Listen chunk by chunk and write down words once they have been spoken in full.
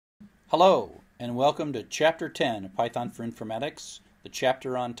Hello, and welcome to Chapter 10 of Python for Informatics, the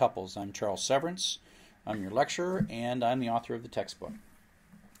chapter on tuples. I'm Charles Severance. I'm your lecturer, and I'm the author of the textbook.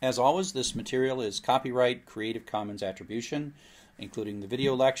 As always, this material is copyright Creative Commons attribution, including the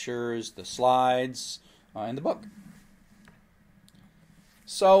video lectures, the slides, and the book.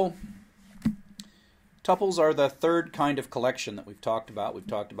 So, tuples are the third kind of collection that we've talked about. We've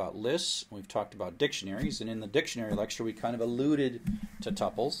talked about lists, we've talked about dictionaries, and in the dictionary lecture we kind of alluded to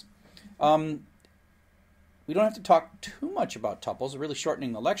tuples. We don't have to talk too much about tuples. We're really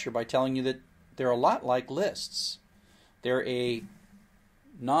shortening the lecture by telling you that they're a lot like lists. They're a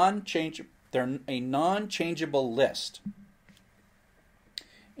non-changeable list,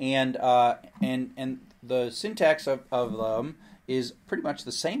 and the syntax of them is pretty much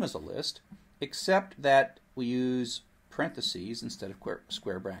the same as a list, except that we use parentheses instead of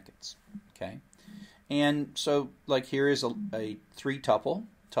square brackets. Okay, and so like here is a three-tuple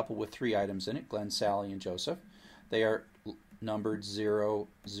with three items in it: Glenn, Sally, and Joseph. They are numbered 0,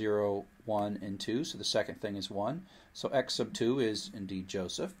 0, 1, and 2, so the second thing is 1. So x sub 2 is indeed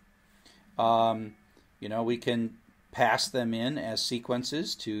Joseph. We can pass them in as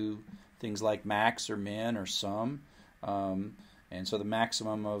sequences to things like max or min or sum. And so the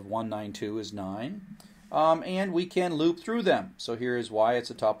maximum of 192 is 9. And we can loop through them. So here is why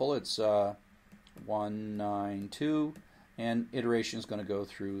it's a tuple. It's 192. And iteration is going to go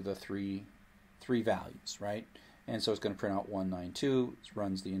through the three values, right? And so it's going to print out 192. It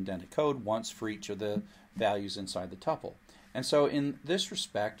runs the indented code once for each of the values inside the tuple. And so in this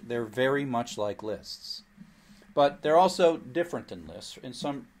respect, they're very much like lists. But they're also different than lists in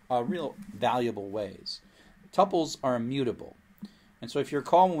some real valuable ways. Tuples are immutable. And so if you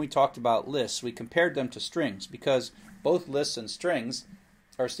recall when we talked about lists, we compared them to strings because both lists and strings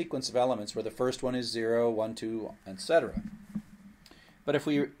are a sequence of elements where the first one is 0, 1, 2, etc. But if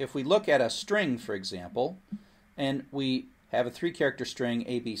we look at a string, for example, and we have a three-character string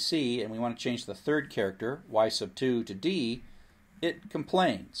ABC, and we want to change the third character, y sub 2, to D, it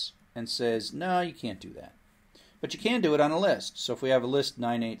complains and says, no, you can't do that. But you can do it on a list. So if we have a list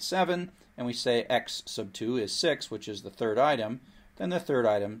 987, and we say x sub 2 is 6, which is the third item, then the third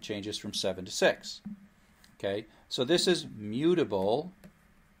item changes from 7 to 6. Okay, so this is mutable.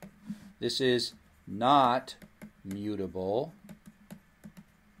 This is not mutable.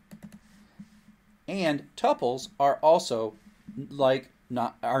 And tuples are also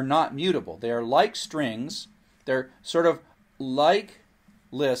not mutable. They are like strings. They're sort of like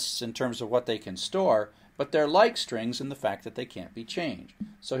lists in terms of what they can store, but they're like strings in the fact that they can't be changed.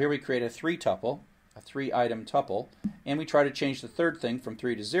 So here we create a three-tuple, a three-item tuple, and we try to change the third thing from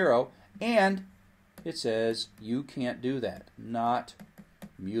 3 to 0, and it says you can't do that. Not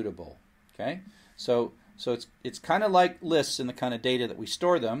mutable. Okay, so it's kind of like lists in the kind of data that we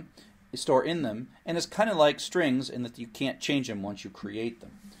store in them, and it's kind of like strings in that you can't change them once you create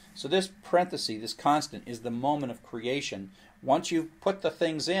them. So this parenthesis, this constant, is the moment of creation. Once you've put the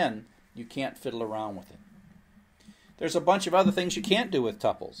things in, you can't fiddle around with it. There's a bunch of other things you can't do with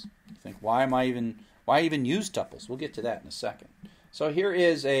tuples. You think, why even use tuples? We'll get to that in a second. So here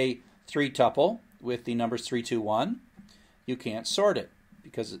is a three-tuple with the numbers 3, 2, 1. You can't sort it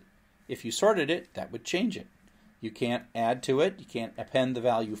because if you sorted it, that would change it. You can't add to it. You can't append the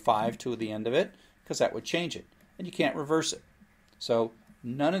value 5 to the end of it because that would change it. And you can't reverse it. So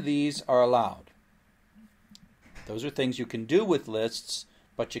none of these are allowed. Those are things you can do with lists,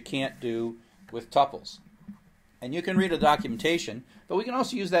 but you can't do with tuples. And you can read a documentation, but we can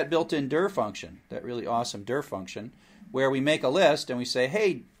also use that built-in dir function, that really awesome dir function, where we make a list and we say,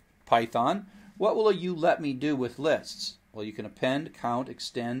 hey, Python, what will you let me do with lists? Well, you can append, count,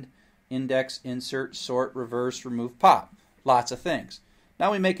 extend, index, insert, sort, reverse, remove, pop. Lots of things.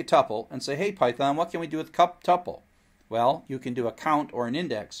 Now we make a tuple and say, hey, Python, what can we do with tuple? Well, you can do a count or an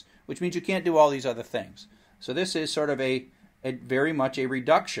index, which means you can't do all these other things. So this is sort of a very much a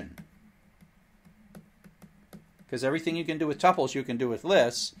reduction. Because everything you can do with tuples you can do with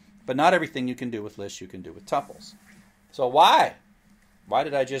lists, but not everything you can do with lists you can do with tuples. So why? Why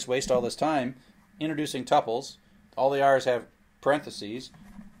did I just waste all this time introducing tuples? All they are is have parentheses.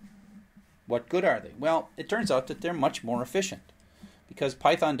 What good are they? Well, it turns out that they're much more efficient because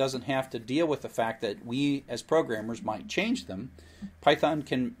Python doesn't have to deal with the fact that we as programmers might change them. Python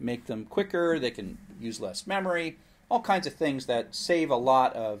can make them quicker, they can use less memory, all kinds of things that save a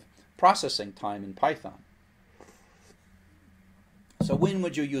lot of processing time in Python. So when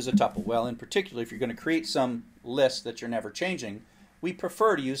would you use a tuple? Well, in particular, if you're going to create some list that you're never changing, we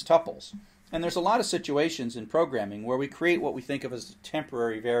prefer to use tuples. And there's a lot of situations in programming where we create what we think of as a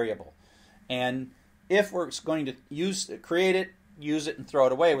temporary variable. And if we're going to create it use it and throw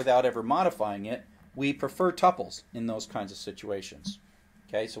it away without ever modifying it, we prefer tuples in those kinds of situations.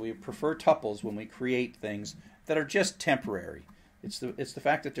 Okay, so we prefer tuples when we create things that are just temporary. It's the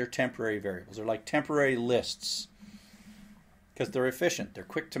fact that they're temporary variables. They're like temporary lists because they're efficient. They're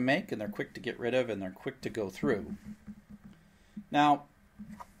quick to make, and they're quick to get rid of, and they're quick to go through. Now,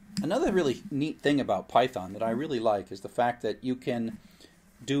 another really neat thing about Python that I really like is the fact that you can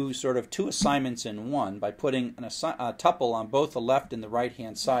do sort of two assignments in one by putting a tuple on both the left and the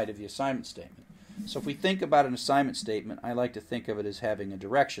right-hand side of the assignment statement. So if we think about an assignment statement, I like to think of it as having a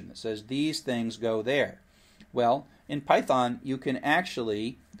direction that says these things go there. Well, in Python, you can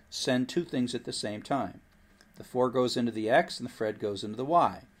actually send two things at the same time. The 4 goes into the x and the Fred goes into the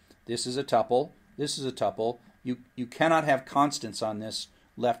y. This is a tuple. This is a tuple. You cannot have constants on this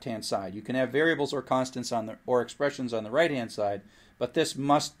left-hand side. You can have variables or constants on or expressions on the right-hand side, but this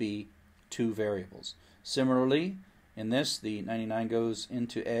must be two variables. Similarly, in this, the 99 goes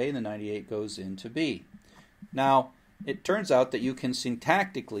into A and the 98 goes into B. Now, it turns out that you can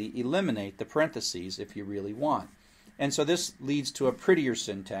syntactically eliminate the parentheses if you really want. And so this leads to a prettier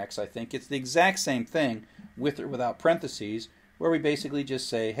syntax, I think. It's the exact same thing with or without parentheses, where we basically just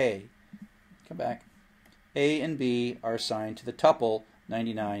say, hey, come back, A and B are assigned to the tuple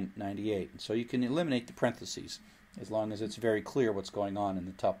 99, 98. And so you can eliminate the parentheses as long as it's very clear what's going on in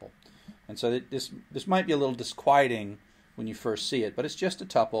the tuple. And so this might be a little disquieting when you first see it, but it's just a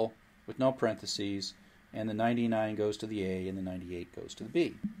tuple with no parentheses, and the 99 goes to the A and the 98 goes to the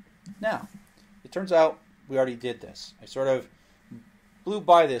B. Now, it turns out we already did this. I sort of blew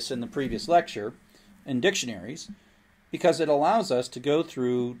by this in the previous lecture in dictionaries because it allows us to go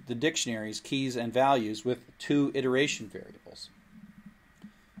through the dictionary's keys and values with two iteration variables.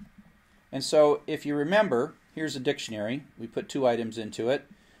 And so if you remember, here's a dictionary. We put two items into it,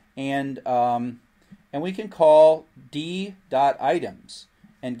 and we can call d.items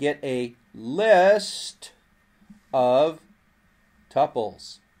and get a list of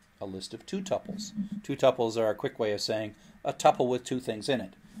tuples, a list of two tuples. Two tuples are a quick way of saying a tuple with two things in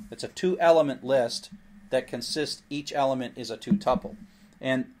it. It's a two-element list that consists, each element is a two-tuple.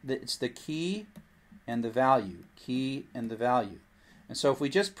 And it's the key and the value, key and the value. And so if we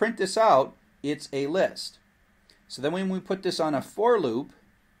just print this out, it's a list. So then when we put this on a for loop,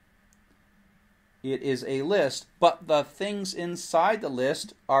 it is a list, but the things inside the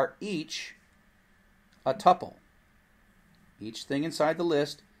list are each a tuple. Each thing inside the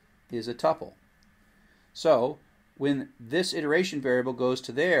list is a tuple. So when this iteration variable goes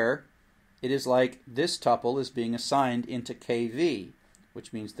to there, it is like this tuple is being assigned into kv,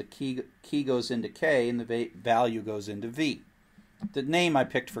 which means the key goes into k and the value goes into v. The name I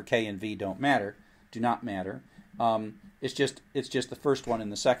picked for k and v do not matter. It's just the first one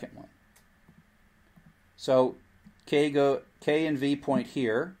and the second one. So k and v point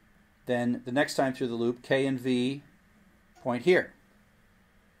here. Then the next time through the loop, k and v point here.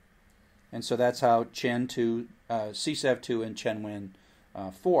 And so that's how Chen 2, CSEV 2 and Chen Win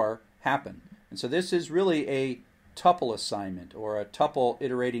 4 happen. And so this is really a tuple assignment, or a tuple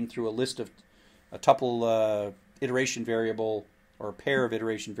iterating through a list of a tuple iteration variable, or a pair of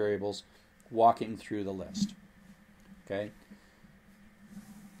iteration variables walking through the list. Okay.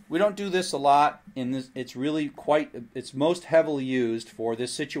 We don't do this a lot in this. It's really it's most heavily used for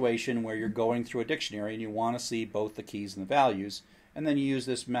this situation where you're going through a dictionary and you want to see both the keys and the values, and then you use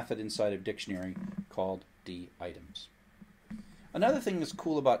this method inside of dictionary called d.items. Another thing that's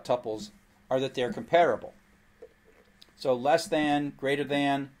cool about tuples are that they're comparable. So less than, greater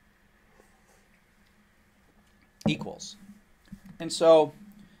than, equals. And so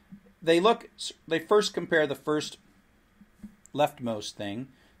they first compare the first leftmost thing.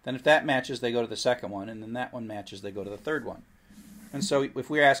 Then if that matches, they go to the second one, and then that one matches, they go to the third one. And so if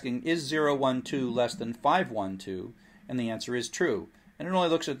we're asking, is 0, 1, 2 less than 5, 1, 2? And the answer is true. And it only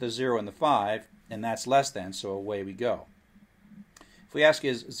looks at the 0 and the 5, and that's less than, so away we go. If we ask,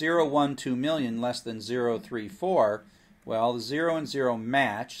 is 0, 1, 2 million less than 0, 3, 4? Well, the 0 and 0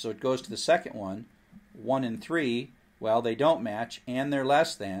 match, so it goes to the second one. 1 and 3, well, they don't match, and they're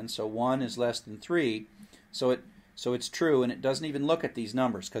less than, so 1 is less than 3. So it's true, and it doesn't even look at these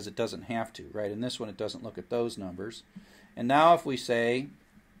numbers because it doesn't have to, right? In this one, it doesn't look at those numbers. And now if we say,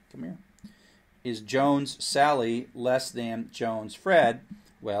 come here, is Jones Sally less than Jones Fred?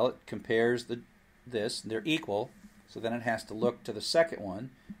 Well, it compares this, they're equal, so then it has to look to the second one.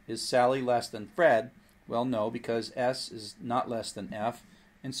 Is Sally less than Fred? Well, no, because S is not less than F,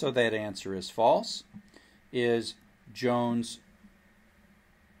 and so that answer is false. Is Jones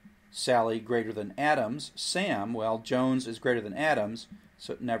Sally greater than Adams? Sam, well, Jones is greater than Adams,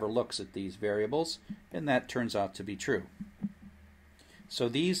 so it never looks at these variables, and that turns out to be true. So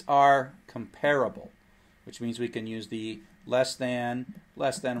these are comparable, which means we can use the less than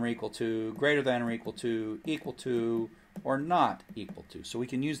or equal to, greater than or equal to, or not equal to. So we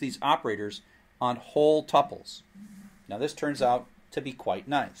can use these operators on whole tuples. Now this turns out to be quite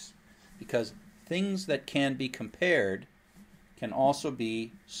nice, because things that can be compared can also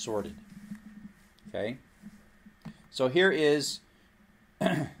be sorted. Okay? So here is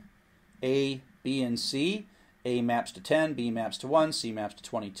A, B, and C. A maps to 10, B maps to 1, C maps to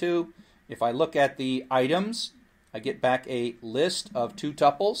 22. If I look at the items, I get back a list of 2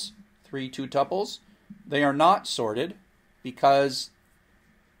 tuples, 3 2 tuples. They are not sorted because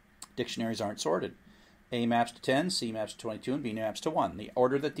dictionaries aren't sorted. A maps to 10, C maps to 22, and B maps to 1. The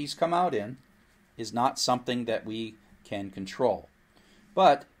order that these come out in is not something that we can control.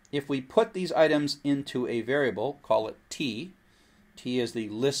 But if we put these items into a variable, call it T, T is the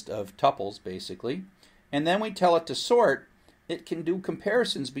list of tuples basically, and then we tell it to sort, it can do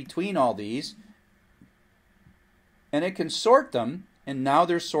comparisons between all these, and it can sort them, and now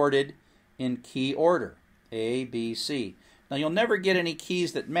they're sorted in key order, A, B, C. Now you'll never get any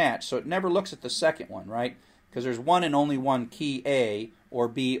keys that match, so it never looks at the second one, right? Because there's one and only one key A, or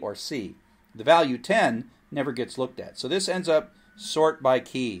B, or C. The value 10 never gets looked at. So this ends up sort by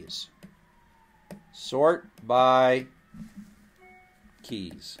keys. Sort by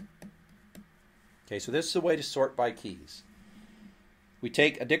keys. Okay, so this is a way to sort by keys. We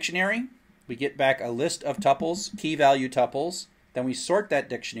take a dictionary, we get back a list of tuples, key value tuples, then we sort that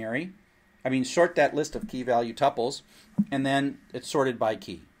sort that list of key value tuples, and then it's sorted by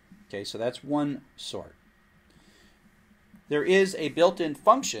key. Okay, so that's one sort. There is a built-in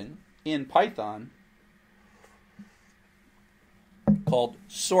function in Python called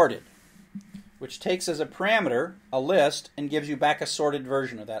sorted, which takes as a parameter a list and gives you back a sorted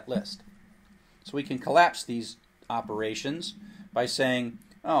version of that list. So we can collapse these operations by saying,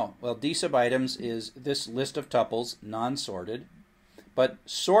 oh, well, d sub items is this list of tuples, non-sorted, but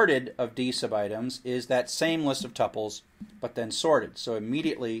sorted of d sub items is that same list of tuples, but then sorted. So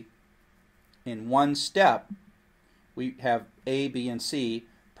immediately, in one step, we have A, B, and C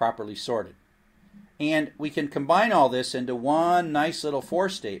properly sorted. And we can combine all this into one nice little for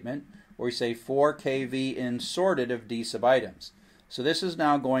statement where we say for kv in sorted of d sub items. So this is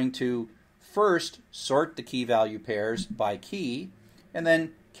now going to first sort the key value pairs by key, and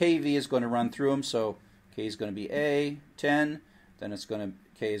then kv is going to run through them. So k is going to be A, 10, then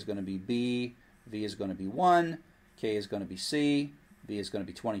k is going to be B, V is going to be 1, k is going to be C, B is going to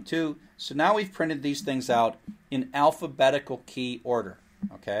be 22. So now we've printed these things out in alphabetical key order.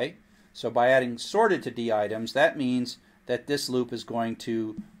 Okay? So by adding sorted to d items, that means that this loop is going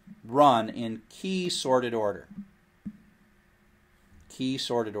to run in key sorted order. Key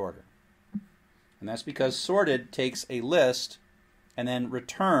sorted order. And that's because sorted takes a list and then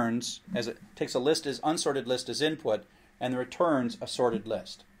returns, as it takes a list as unsorted list as input and returns a sorted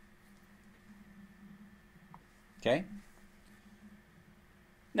list. Okay?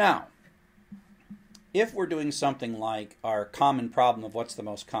 Now, if we're doing something like our common problem of what's the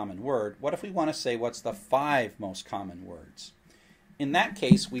most common word, what if we want to say what's the 5 most common words? In that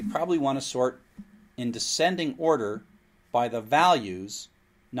case, we probably want to sort in descending order by the values,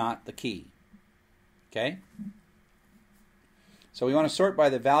 not the key. Okay? So we want to sort by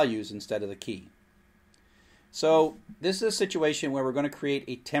the values instead of the key. So this is a situation where we're going to create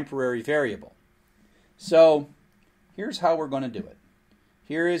a temporary variable. So here's how we're going to do it.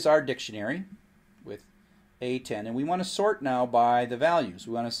 Here is our dictionary with A10, and we want to sort now by the values.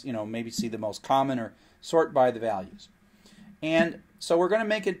 We want to, maybe see the most common or sort by the values. And so we're going to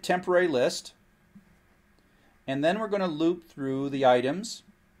make a temporary list, and then we're going to loop through the items.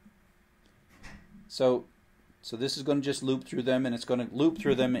 So this is going to just loop through them, and it's going to loop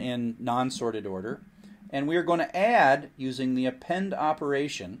through them in non-sorted order. And we are going to add, using the append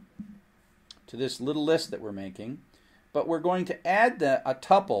operation, to this little list that we're making, but we're going to add a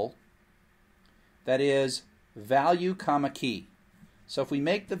tuple that is value comma key. So if we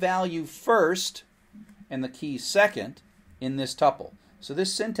make the value first and the key second in this tuple. So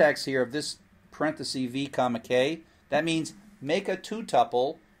this syntax here of this parenthesis v comma k, that means make a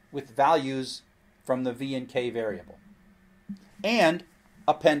 2-tuple with values from the v and k variable. And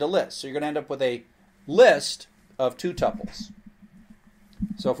append a list. So you're going to end up with a list of 2 tuples.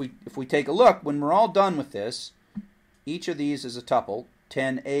 So if we take a look, when we're all done with this, each of these is a tuple.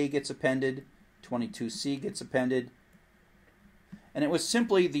 10a gets appended, 22c gets appended, and it was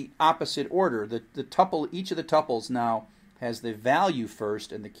simply the opposite order. The tuple, each of the tuples now has the value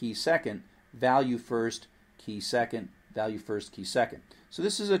first and the key second. Value first, key second, value first, key second. So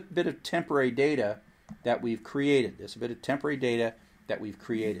this is a bit of temporary data that we've created. This is a bit of temporary data that we've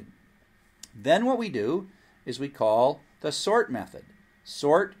created. Then what we do is we call the sort method.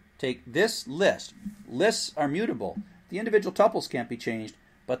 Sort, take this list. Lists are mutable. The individual tuples can't be changed,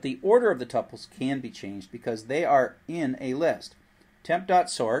 but the order of the tuples can be changed because they are in a list.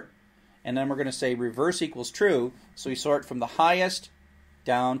 Temp.sort, and then we're going to say reverse equals true, so we sort from the highest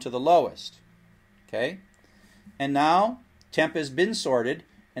down to the lowest. Okay? And now temp has been sorted,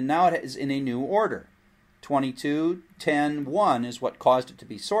 and now it is in a new order. 22, 10, 1 is what caused it to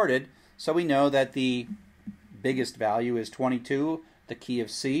be sorted, so we know that the biggest value is 22, the key of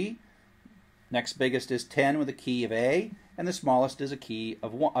C. Next biggest is 10 with a key of A, and the smallest is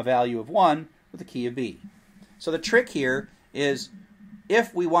a value of 1 with a key of B. So the trick here is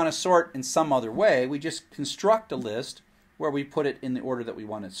if we want to sort in some other way, we just construct a list where we put it in the order that we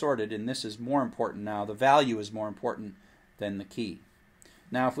want it sorted, and this is more important now. The value is more important than the key.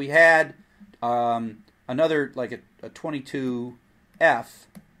 Now if we had another, like a 22F,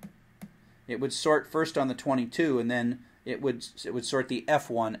 it would sort first on the 22, and then it would sort the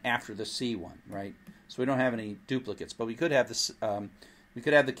F1 after the C1, right? So we don't have any duplicates, but we could have this. We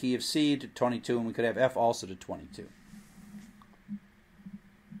could have the key of C to 22, and we could have F also to 22.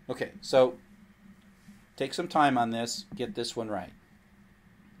 Okay, so take some time on this, get this one right.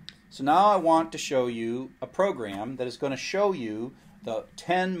 So now I want to show you a program that is going to show you the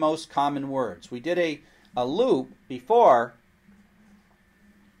 10 most common words. We did a loop before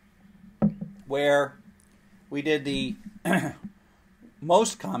where we did the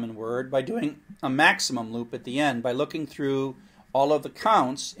most common word by doing a maximum loop at the end by looking through all of the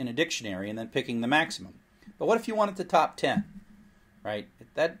counts in a dictionary and then picking the maximum. But what if you wanted the top 10? Right?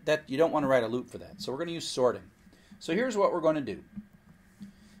 That you don't want to write a loop for that. So we're going to use sorting. So here's what we're going to do.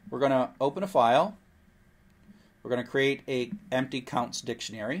 We're going to open a file. We're going to create a empty counts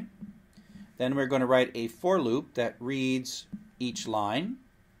dictionary. Then we're going to write a for loop that reads each line,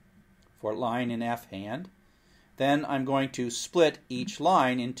 for line in F hand. Then I'm going to split each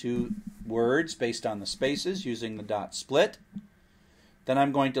line into words based on the spaces using the dot split. Then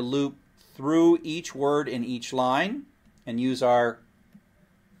I'm going to loop through each word in each line and use our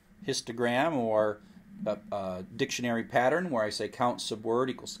histogram or dictionary pattern where I say count subword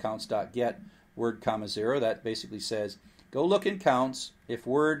equals counts.get word comma 0. That basically says go look in counts. If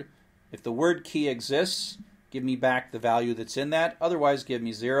the word key exists, give me back the value that's in that. Otherwise, give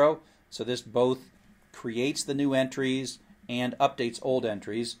me 0. So this both creates the new entries and updates old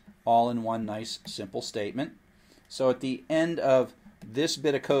entries all in one nice simple statement. So at the end of this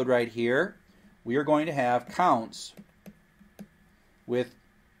bit of code right here, we are going to have counts with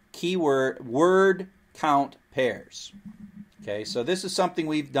keyword word count pairs. Okay, so this is something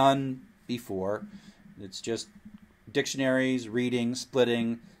we've done before. It's just dictionaries, reading,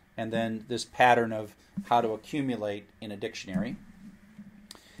 splitting, and then this pattern of how to accumulate in a dictionary.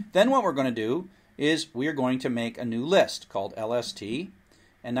 Then what we're going to do is we are going to make a new list called LST,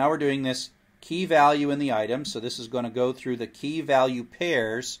 and now we're doing this key value in the item, so this is going to go through the key value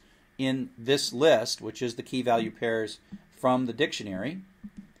pairs in this list, which is the key value pairs from the dictionary,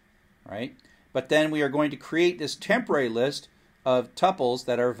 right? But then we are going to create this temporary list of tuples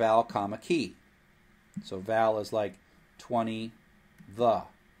that are val comma key. So val is like 20 the,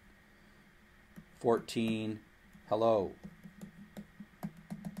 14 hello.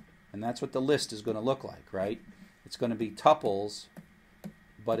 And that's what the list is going to look like, right? It's going to be tuples,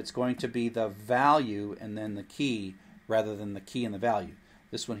 but it's going to be the value and then the key rather than the key and the value.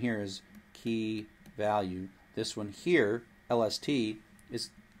 This one here is key value. This one here, LST, is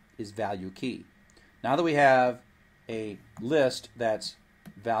value key. Now that we have a list that's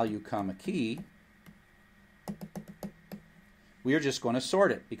value comma key, we are just going to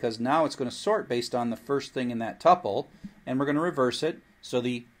sort it because now it's going to sort based on the first thing in that tuple, and we're going to reverse it so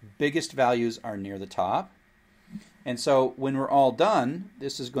the biggest values are near the top. And so when we're all done,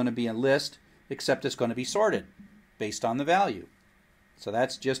 this is going to be a list, except it's going to be sorted based on the value. So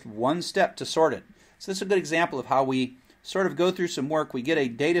that's just one step to sort it. So this is a good example of how we sort of go through some work. We get a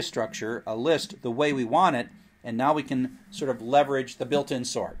data structure, a list, the way we want it, and now we can sort of leverage the built-in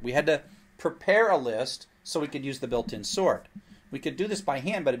sort. We had to prepare a list so we could use the built-in sort. We could do this by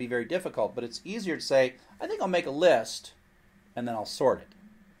hand, but it'd be very difficult. But it's easier to say, I think I'll make a list, and then I'll sort it.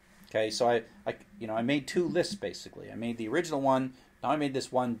 Okay, so I made two lists basically. I made the original one. Now I made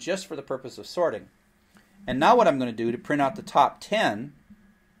this one just for the purpose of sorting. And now what I'm going to do to print out the top 10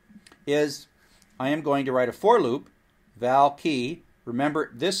 is I am going to write a for loop, val key.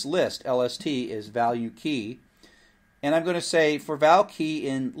 Remember, this list, LST, is value key. And I'm going to say for val key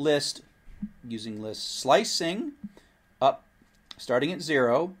in list, using list slicing, up, starting at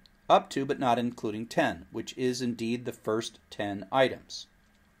 0, up to but not including 10, which is indeed the first 10 items.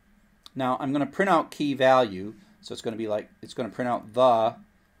 Now I'm going to print out key value, so it's going to be like, it's going to print out the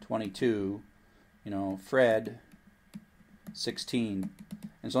 22, Fred 16, and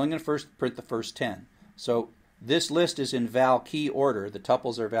it's only going to first print the first 10. So this list is in val key order, the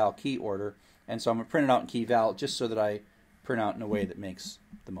tuples are val key order, and so I'm going to print it out in key val just so that I print out in a way that makes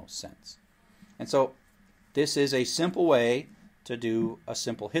the most sense. And so this is a simple way to do a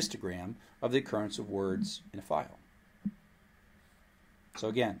simple histogram of the occurrence of words in a file. So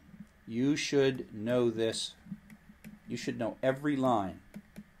again, you should know this. You should know every line.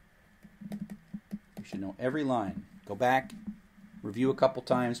 You should know every line. Go back, review a couple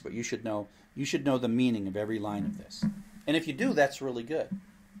times, but you should know the meaning of every line of this. And if you do, that's really good.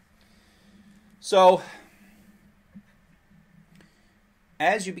 So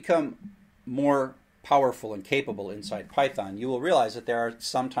as you become more powerful and capable inside Python, you will realize that there are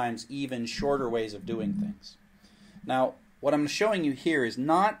sometimes even shorter ways of doing things. Now, what I'm showing you here is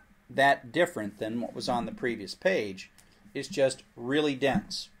not that different than what was on the previous page. It's just really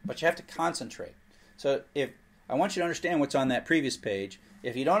dense, but you have to concentrate. So if I want you to understand what's on that previous page,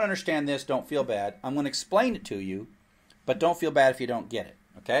 if you don't understand this, don't feel bad. I'm going to explain it to you, but don't feel bad if you don't get it.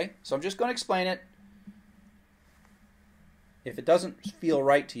 Okay? So I'm just going to explain it. If it doesn't feel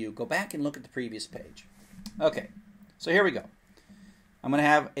right to you, go back and look at the previous page. Okay, so here we go. I'm going to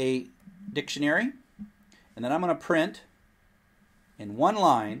have a dictionary, and then I'm going to print in one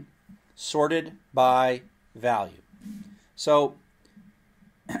line, sorted by value. So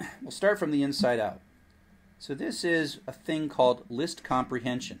we'll start from the inside out. So this is a thing called list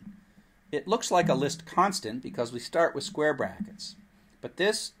comprehension. It looks like a list constant because we start with square brackets. But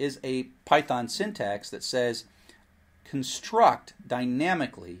this is a Python syntax that says construct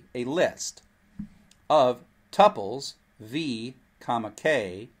dynamically a list of tuples v,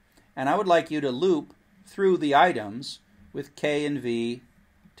 k, and I would like you to loop through the items with k and v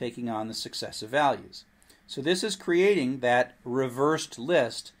taking on the successive values. So this is creating that reversed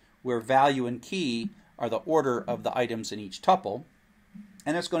list where value and key are the order of the items in each tuple,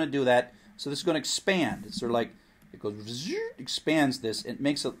 and it's going to do that. So this is going to expand. It's sort of like it goes, expands this. It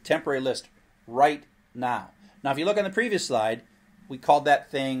makes a temporary list right now. Now, if you look on the previous slide, we called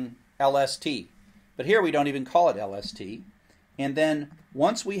that thing LST. But here we don't even call it LST. And then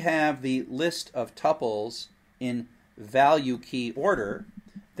once we have the list of tuples in value key order,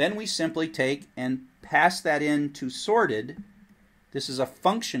 then we simply take and pass that into sorted. This is a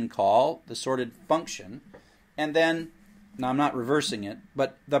function call, the sorted function. And then, now I'm not reversing it,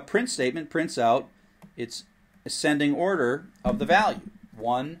 but the print statement prints out its ascending order of the value,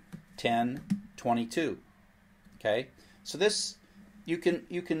 1, 10, 22. Okay, so this you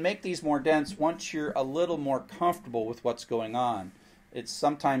can make these more dense once you're a little more comfortable with what's going on. It's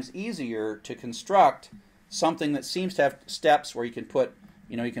sometimes easier to construct something that seems to have steps where you can put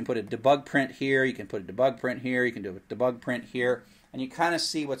a debug print here, you can put a debug print here, you can do a debug print here, and you kind of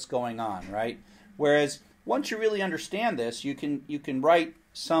see what's going on, right? Whereas once you really understand this, you can write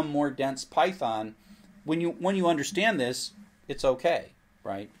some more dense Python. When you understand this, it's okay,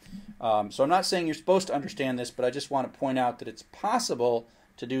 right? So I'm not saying you're supposed to understand this, but I just want to point out that it's possible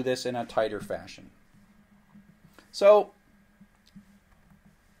to do this in a tighter fashion. So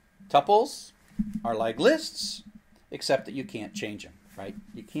tuples are like lists, except that you can't change them, right?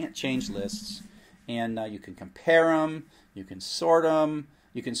 You can't change lists, and you can compare them, you can sort them,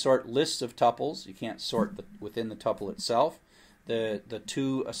 you can sort lists of tuples. You can't sort within the tuple itself. The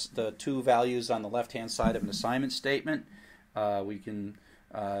two values on the left-hand side of an assignment statement, we can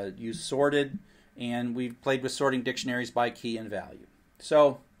use sorted, and we've played with sorting dictionaries by key and value.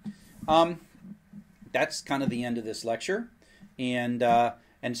 So that's kind of the end of this lecture, and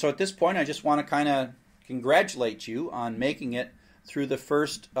so at this point I just want to kind of congratulate you on making it through the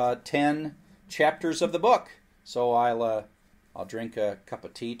first 10 chapters of the book. So I'll drink a cup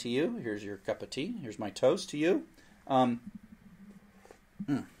of tea to you. Here's your cup of tea. Here's my toast to you.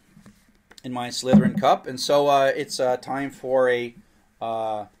 In my Slytherin cup, and so it's time for a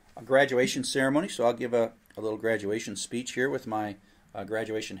graduation ceremony. So I'll give a little graduation speech here with my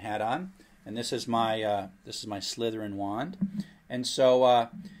graduation hat on, and this is my Slytherin wand. And so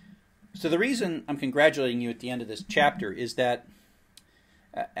the reason I'm congratulating you at the end of this chapter is that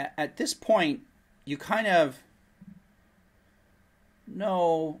at this point you kind of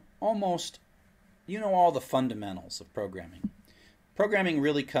know all the fundamentals of programming. Programming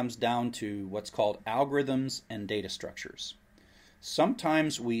really comes down to what's called algorithms and data structures.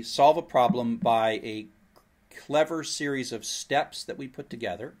 Sometimes we solve a problem by a clever series of steps that we put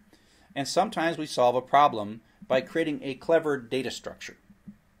together, and sometimes we solve a problem by creating a clever data structure.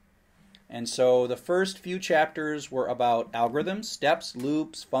 And so the first few chapters were about algorithms, steps,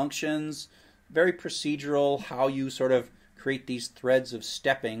 loops, functions, very procedural, how you sort of create these threads of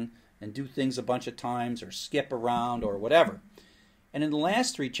stepping and do things a bunch of times or skip around or whatever. And in the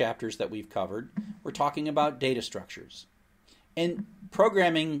last 3 chapters that we've covered, we're talking about data structures. And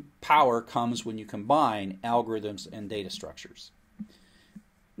programming power comes when you combine algorithms and data structures.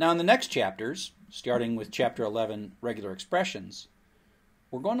 Now in the next chapters, starting with chapter 11, regular expressions,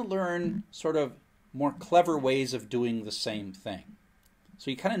 we're going to learn sort of more clever ways of doing the same thing. So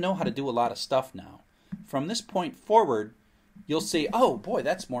you kind of know how to do a lot of stuff now. From this point forward, you'll see, oh boy,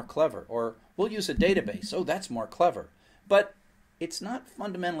 that's more clever. Or we'll use a database. Oh, that's more clever. But it's not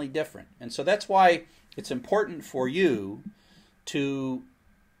fundamentally different. And so that's why it's important for you to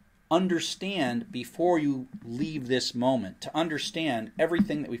understand before you leave this moment, to understand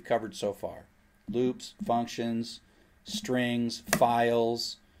everything that we've covered so far. Loops, functions, strings,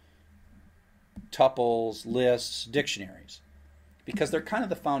 files, tuples, lists, dictionaries. Because they're kind of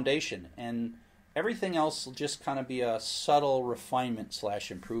the foundation, and everything else will just kind of be a subtle refinement /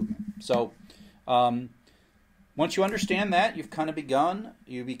 improvement. So once you understand that, you've kind of begun.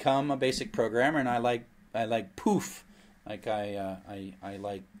 You become a basic programmer, and I like poof, like I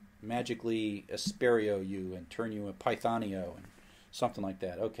like magically Asperio you and turn you a Pythonio and something like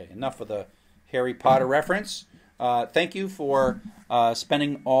that. Okay, enough of the Harry Potter reference. Thank you for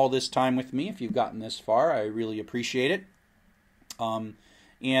spending all this time with me. If you've gotten this far, I really appreciate it.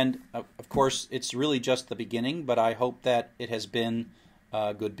 And of course, it's really just the beginning, but I hope that it has been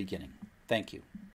a good beginning. Thank you.